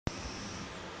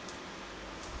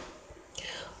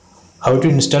How to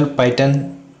install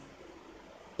Python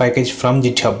package from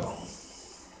GitHub.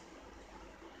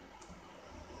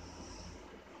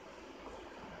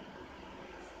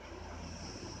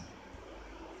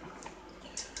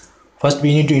 First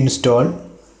we need to install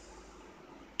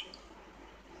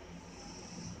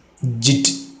Git.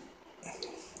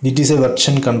 Git is a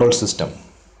version control system.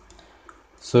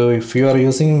 So if you are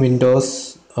using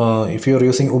Windows, if you are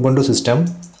using Ubuntu system,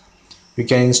 you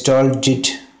can install Git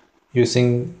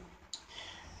using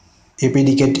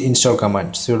apt-get install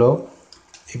command. Sudo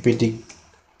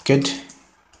apt-get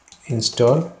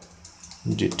install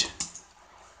Git.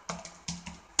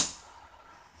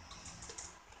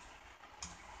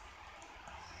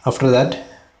 After that,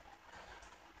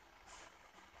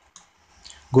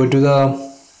 go to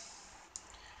the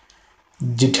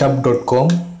github.com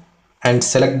and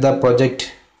select the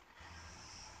project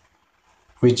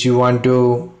which you want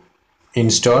to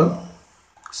install.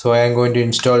 So I am going to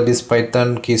install this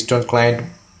Python Keystone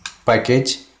client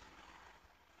package.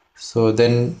 So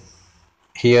then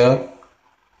here,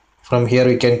 from here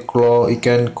you can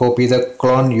copy the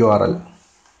clone URL.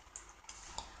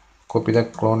 Copy the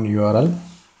clone URL.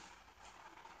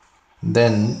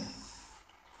 Then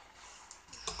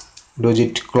do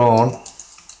git clone,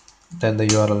 then the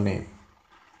URL name.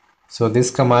 So this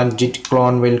command git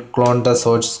clone will clone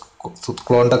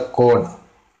the code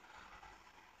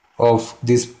of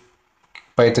this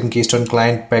Python Keystone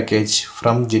client package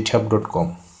from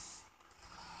github.com.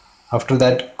 After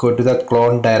that, go to the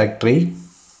clone directory,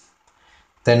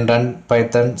 then run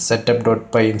python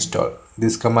setup.py install.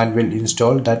 This command will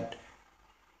install that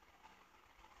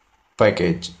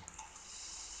package.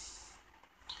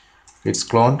 It's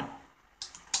cloned.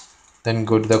 Then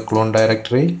go to the clone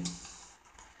directory.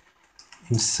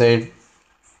 Inside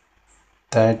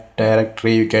that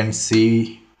directory you can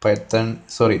see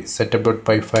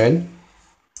setup.py file.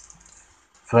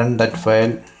 Run that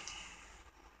file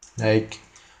like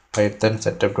python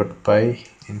setup.py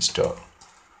install.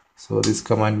 So this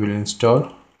command will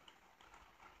install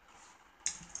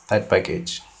that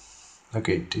package.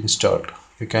 Okay, it installed.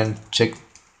 You can check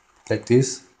like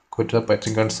this. Go to the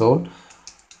Python console,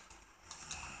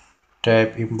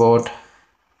 type import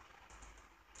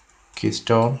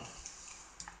Keystone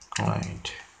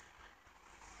client.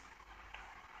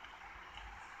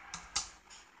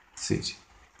 See,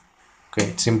 okay,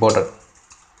 it's imported.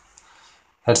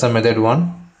 That's the method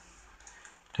 1.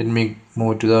 Let me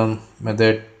move to the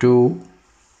method 2.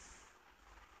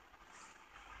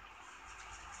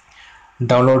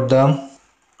 Download the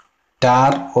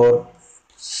tar or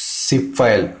zip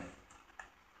file.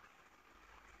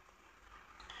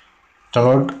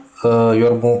 Download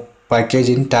your package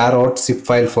in tar or zip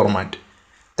file format.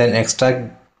 Then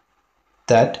extract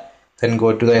that. Then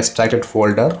go to the extracted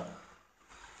folder.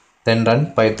 Then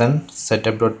run python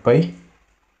setup.py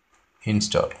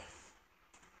install.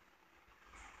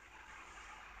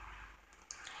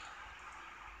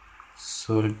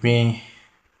 So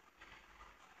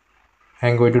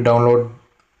I'm going to download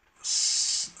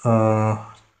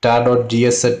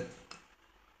tar.gs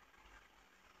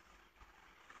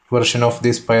version of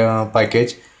this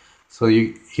package. So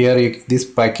this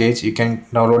package you can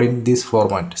download in this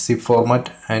format, zip format,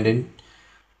 and in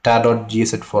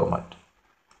tar.gs format.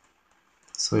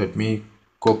 So let me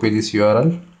copy this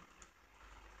URL.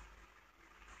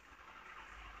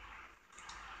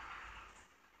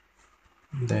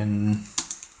 Then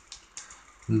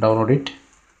download it.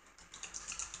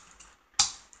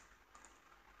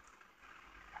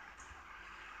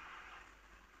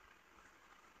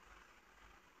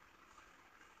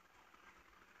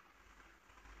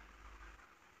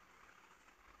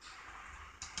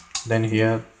 Then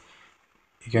here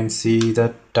you can see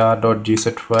the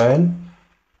tar.gz file.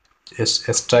 Just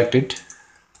extract it.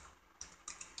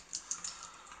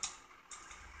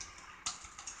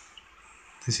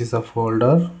 This is a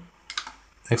folder,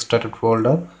 extracted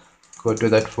folder. Go to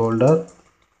that folder.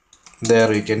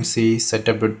 There you can see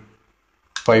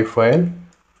setup.py file.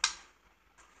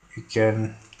 You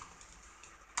can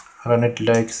run it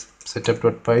like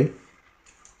setup.py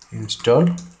install.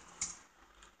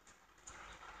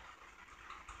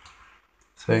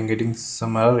 So I'm getting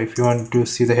some error. If you want to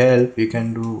see the help, you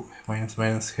can do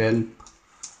 -help.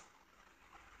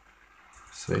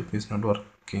 So it is not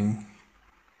working.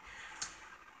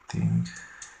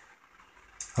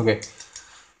 Okay,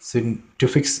 so to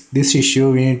fix this issue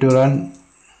we need to run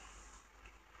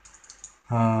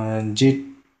git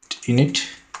init,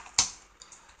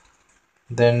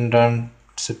 then run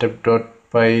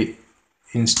setup.py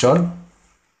install.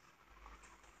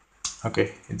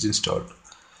 Okay, it's installed.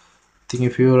 I think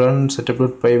if you run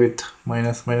setup.py with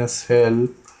 -help,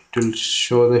 it will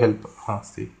show the help.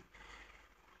 See, you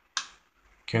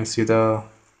can see the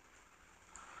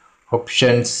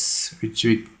options which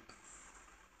we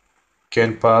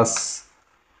can pass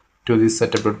to this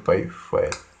setup.py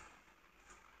file.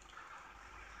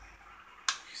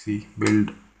 See,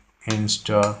 build,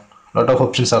 install, lot of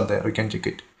options are there, we can check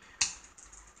it.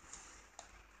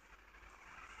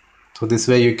 So this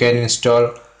way you can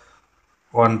install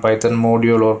one Python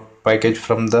module or package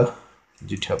from the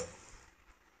GitHub.